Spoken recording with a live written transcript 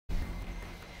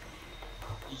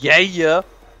Yeah.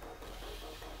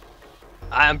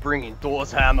 I am bringing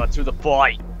Thor's hammer to the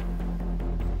fight.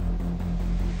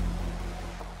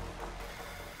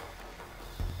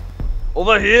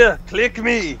 Over here, click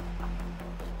me.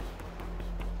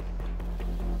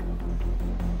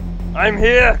 I'm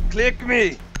here, click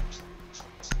me.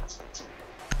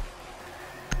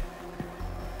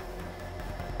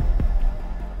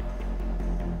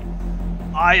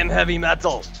 I am heavy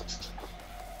metal.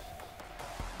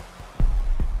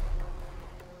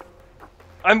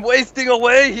 I'm wasting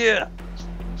away here.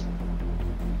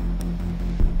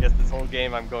 Guess this whole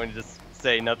game I'm going to just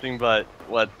say nothing but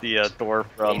what the Thor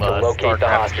from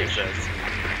StarCraft says.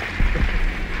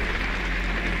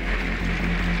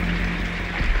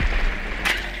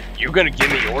 You gonna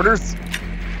give me orders?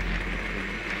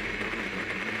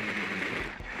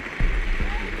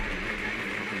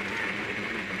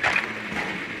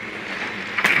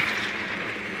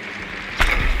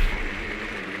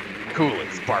 Cool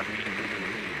and sparky.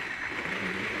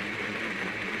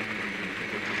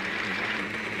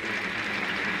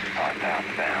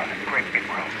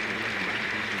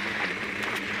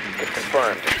 It's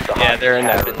confirmed. Yeah, they're in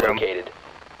that room. Located.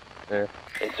 There.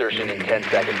 Insertion in 10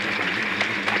 seconds.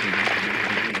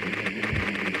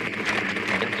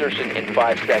 Insertion in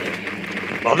 5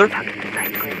 seconds. Mother?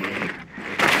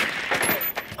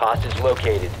 Hostage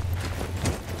located.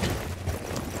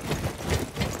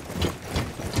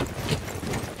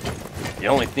 The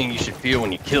only thing you should feel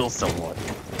when you kill someone.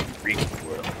 Freaking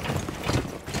will.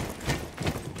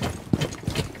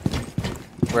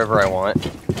 Wherever I want.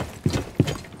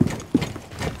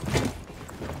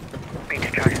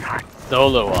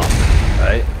 Solo off,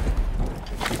 right?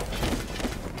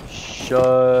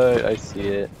 Shut. I see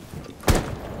it.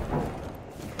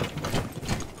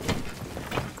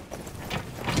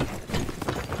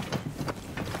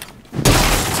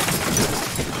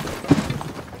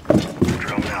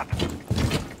 Drone up.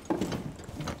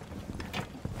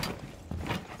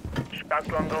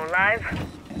 Shotgun going live.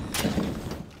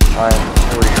 I'm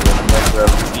for you in the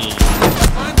next scene.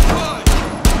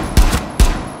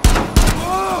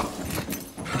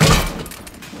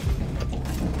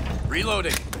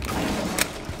 Reloading.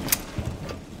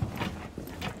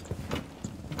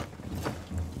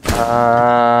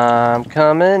 I'm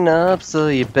coming up, so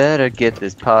you better get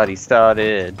this party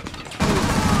started.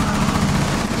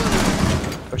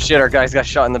 Oh shit, our guys got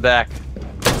shot in the back.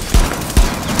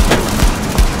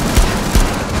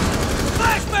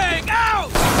 Flashbang!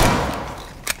 Out!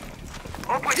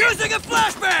 Using a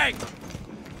flashbang!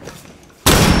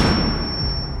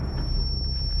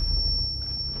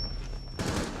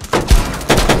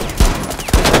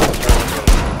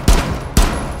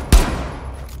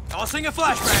 Tossing a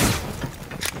flashbang.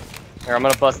 Here, I'm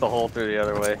gonna bust the hole through the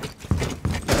other way.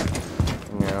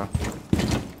 Yeah.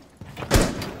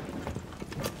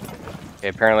 Okay,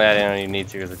 apparently I didn't even need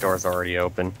to because the door's already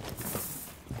open.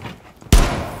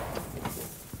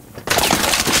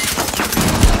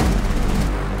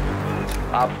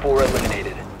 Op 4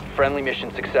 eliminated. Friendly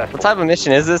mission successful. What type of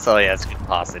mission is this? Oh yeah, it's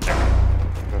hostage.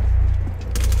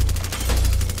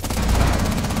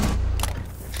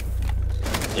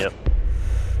 Yep.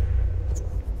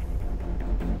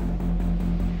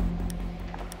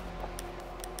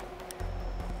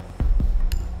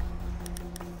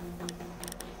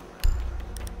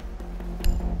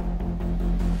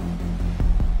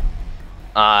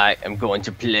 I am going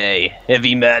to play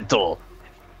heavy metal.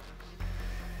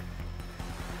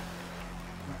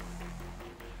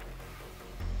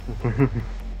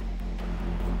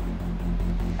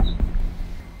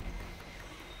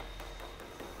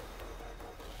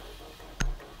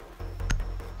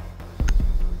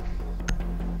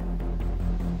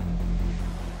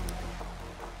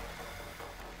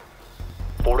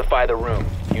 Fortify the room.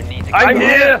 You need to. I'm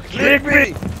here! Click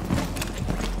me!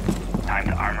 Time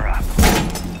to armor up.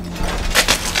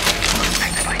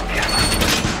 Activate jammer.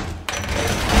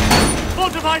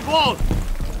 Fortified wall!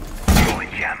 Throwing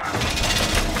jammer.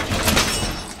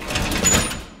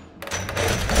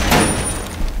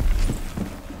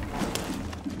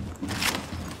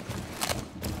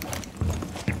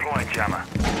 Deploying jammer.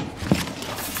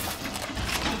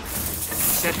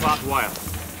 Set barbed wire.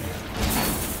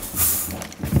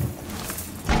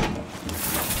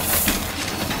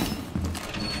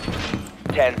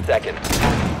 Ten seconds.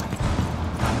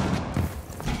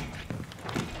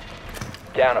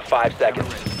 Down to 5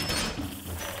 seconds.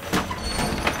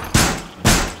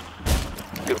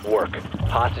 Good work.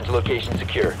 Hostage location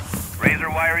secure. Razor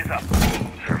wire is up.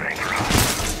 Surveying garage.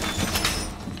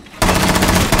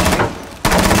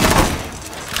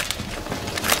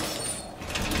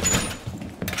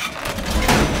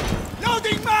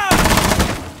 Loading mount!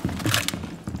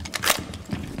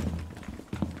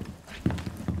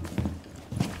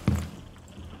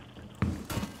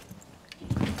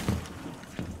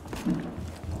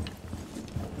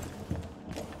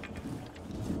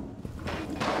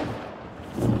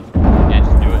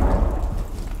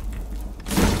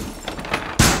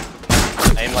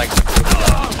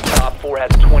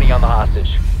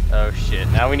 hostage. Oh shit!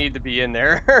 Now we need to be in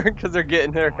there because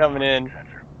they're coming in. Go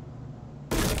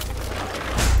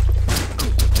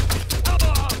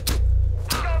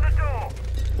the door.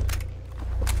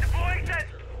 Deploying set.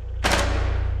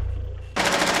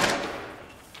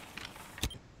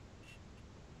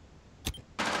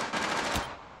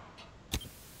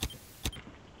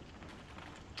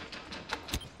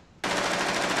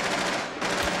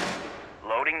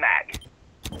 Loading mag.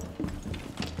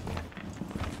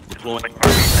 Deploying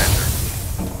RV sensor.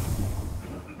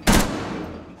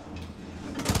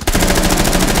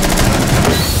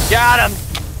 Got him!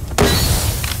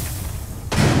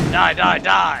 Die, die,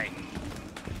 die!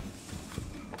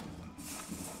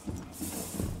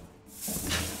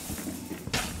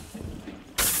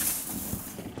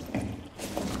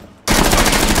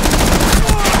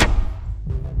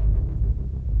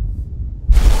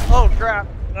 Oh crap!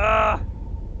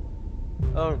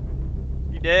 Oh,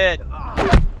 he dead.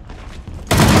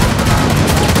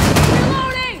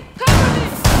 Reloading! Cover me!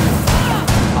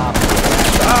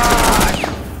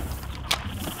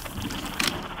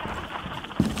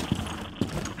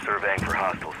 Surveying for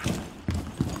hostiles.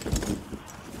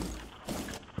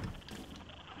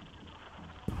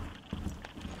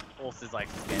 Pulse is like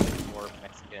scanning for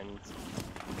Mexicans.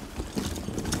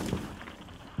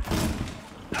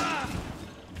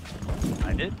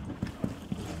 I did?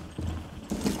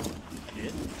 You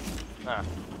did? Huh.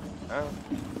 Oh.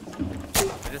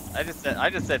 I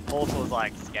just said Pulse was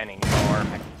like scanning for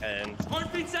Mexicans.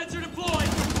 Heartbeat sensor deployed!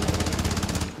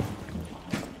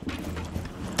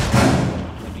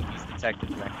 I think he's detected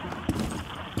Mexicans.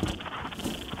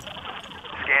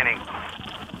 Scanning.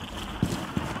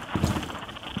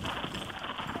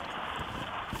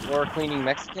 Floor cleaning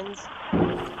Mexicans?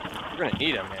 We're gonna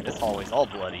need them, man. This hallway's all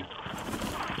bloody.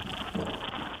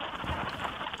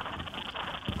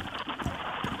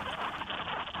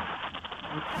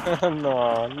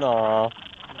 No, no.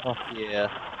 Oh, yeah.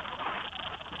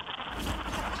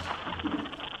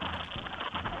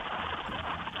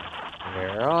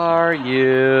 Where are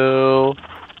you?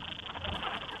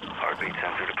 Heartbeat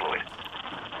sensor deployed.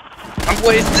 I'm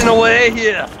wasting away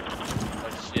here! Oh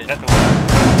shit.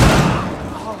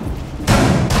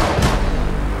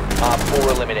 Op 4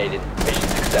 eliminated. Mission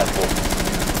successful.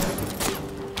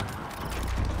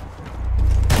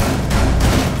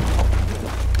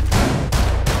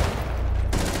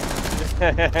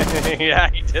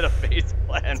 Yeah, he did a face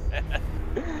plan, man.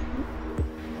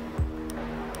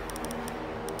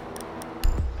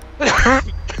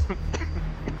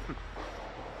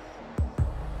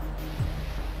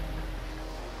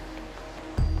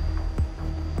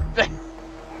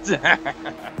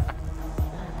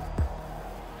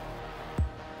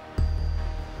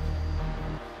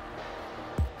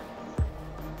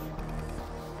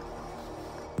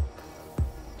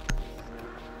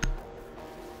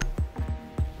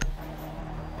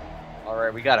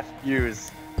 Alright, we got a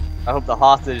fuse. I hope the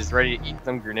hostage is ready to eat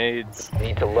some grenades.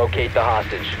 Need to locate the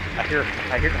hostage. I hear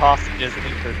hostages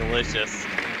think they're delicious.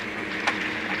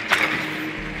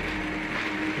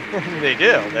 They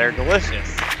do, they're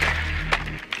delicious.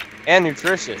 And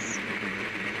nutritious.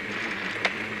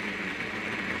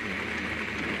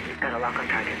 Got a lock on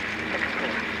target.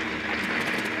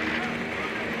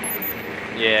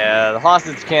 Yeah, the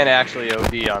hostage can't actually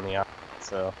OD on the island,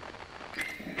 so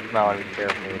I'm not gonna be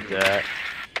careful with that.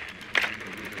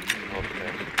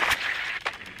 Okay.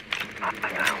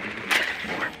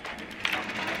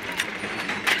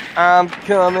 I'm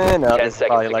coming up. 10 This is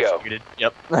probably seconds to go. electrocuted.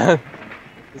 Yep.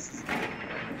 This is...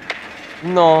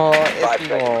 No, 5 it's seconds.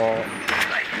 no.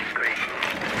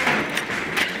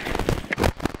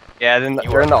 Yeah, then You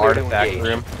they're are in the clear to artifact engage.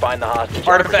 room. Find the hostage.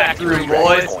 Artifact room,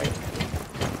 boys.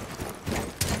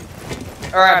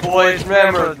 Alright, boys,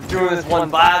 remember, we're doing this one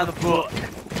by the book.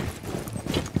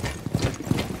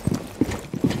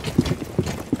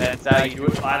 That's how you do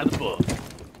it, by the book.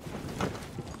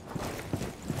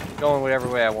 Going whatever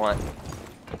way I want.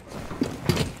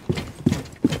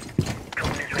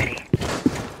 Cone is ready.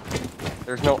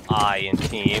 There's no I in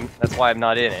team. That's why I'm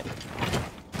not in it.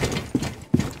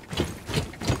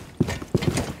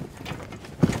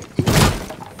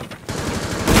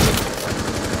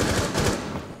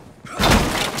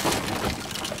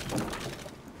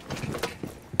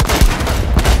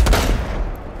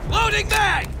 Loading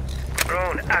mag!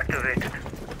 Drone activated.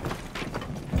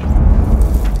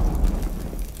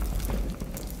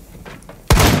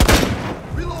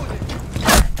 Reloading!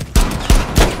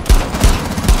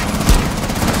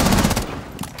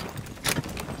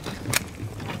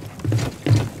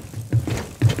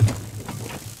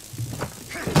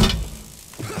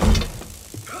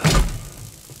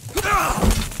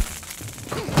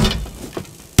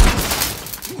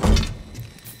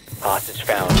 hostage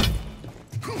found.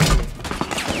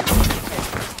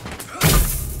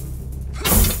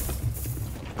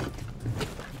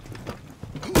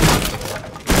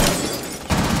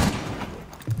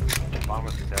 Mom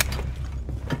was dead.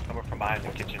 Someone from behind the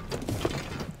kitchen.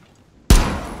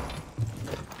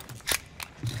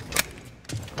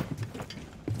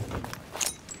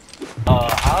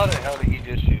 How the hell did he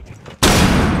just shoot me?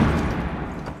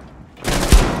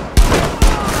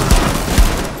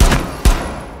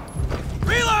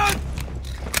 Reload!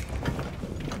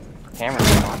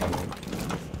 Camera's on.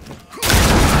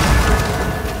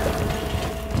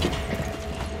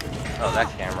 Oh, that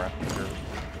camera.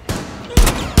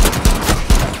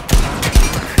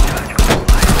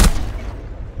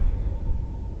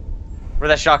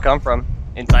 Where'd that shot come from?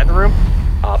 Inside the room?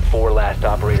 Op 4 last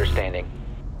operator standing.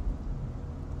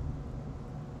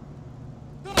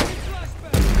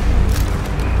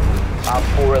 Op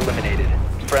 4 eliminated.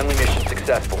 Friendly mission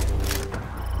successful.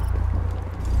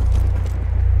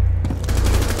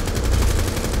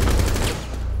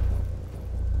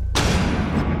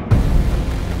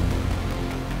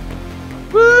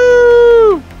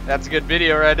 Woo! That's a good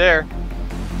video right there.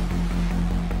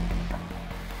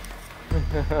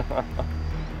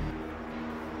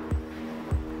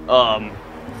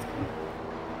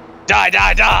 Die,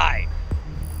 die, die!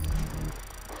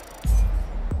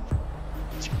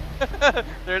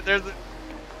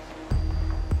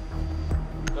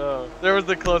 There was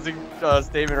the closing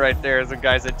statement right there as a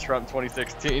guy said Trump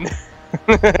 2016.